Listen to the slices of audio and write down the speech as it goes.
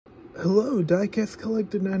Hello, Diecast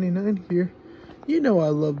Collector 99 here. You know I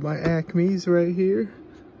love my Acmes right here.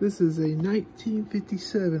 This is a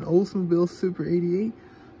 1957 Oldsmobile Super 88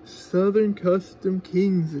 Southern Custom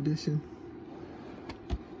Kings Edition.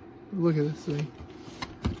 Look at this thing.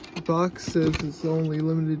 The box says it's only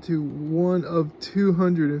limited to one of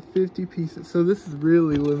 250 pieces, so this is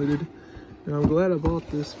really limited. And I'm glad I bought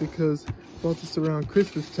this because I bought this around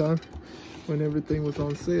Christmas time when everything was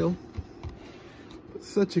on sale.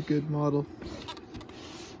 Such a good model.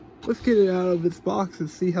 Let's get it out of its box and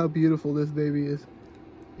see how beautiful this baby is.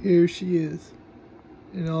 Here she is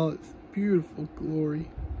in all its beautiful glory.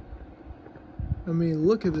 I mean,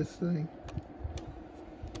 look at this thing.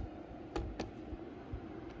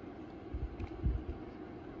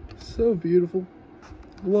 So beautiful.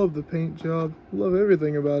 Love the paint job. Love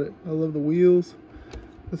everything about it. I love the wheels,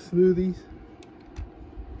 the smoothies.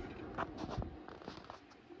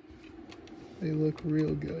 They look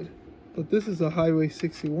real good. But this is a Highway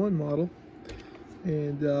 61 model,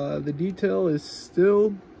 and the detail is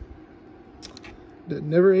still, that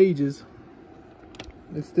never ages.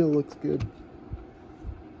 It still looks good.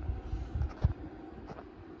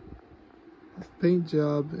 This paint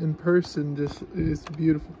job in person just is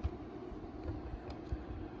beautiful,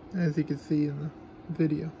 as you can see in the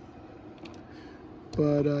video.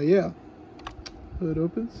 But yeah, hood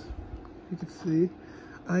opens. You can see.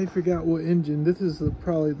 I forgot what engine. This is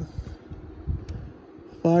probably the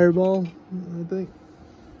Fireball, I think.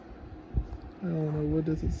 I don't know, what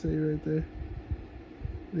does it say right there?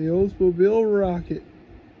 The Oldsmobile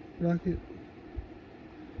Rocket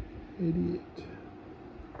 88.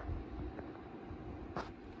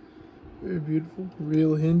 Very beautiful.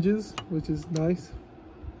 Real hinges, which is nice.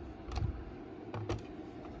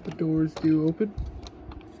 The doors do open,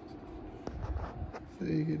 so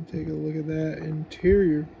you can take a look at that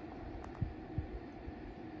interior.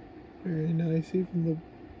 Very nice. Even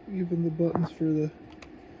the buttons for the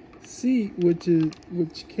seat, which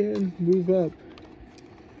can move up.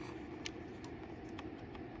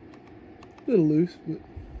 A little loose, but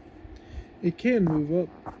it can move up.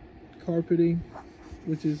 Carpeting,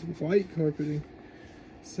 which is white carpeting.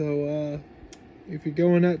 So if you're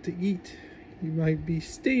going out to eat, you might be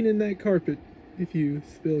staining that carpet if you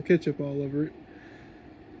spill ketchup all over it.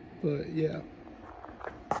 But yeah,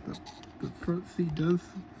 the front seat does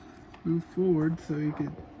move forward, so you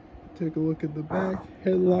can take a look at the back.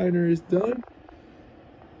 Headliner is done.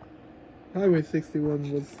 Highway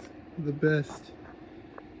 61 was the best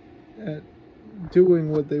at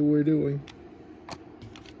doing what they were doing,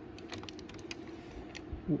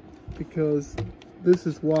 because this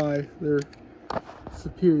is why they're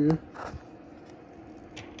superior.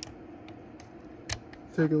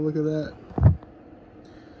 Take a look at that.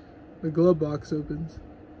 The glove box opens,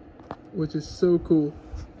 which is so cool.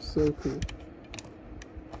 So cool.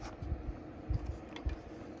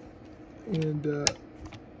 And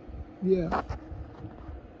yeah,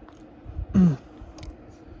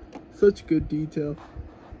 such good detail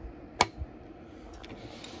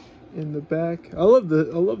in the back. I love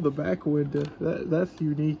the back window. That's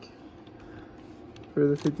unique for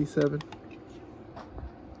the 57.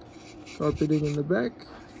 Carpeting in the back.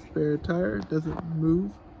 Spare tire, doesn't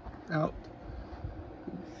move out.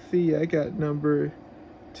 See, I got number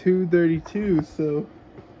 232, so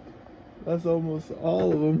that's almost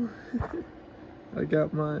all of them. I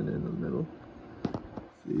got mine in the middle.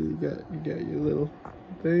 See, you got your little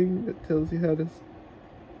thing that tells you how to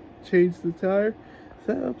change the tire. Is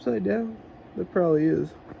that upside down? That probably is.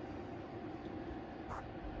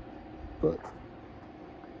 But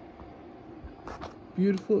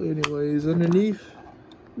beautiful anyways. Underneath,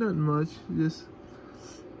 not much, just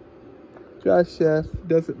drive shaft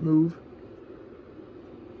doesn't move.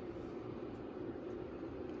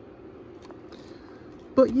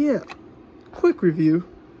 But yeah, quick review.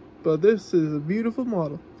 But this is a beautiful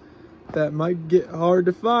model that might get hard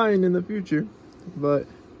to find in the future, but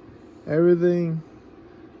everything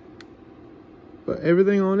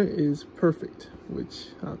on it is perfect, which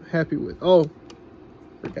I'm happy with. Oh,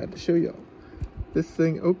 forgot to show y'all. This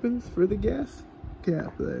thing opens for the gas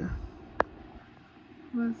cap there.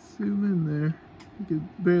 Let's zoom in there. You can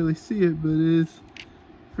barely see it, but it is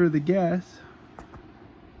for the gas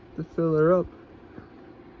to fill her up,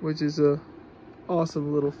 which is a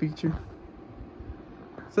awesome little feature.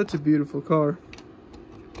 Such a beautiful car.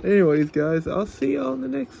 Anyways, guys, I'll see y'all in the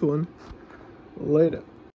next one. Later.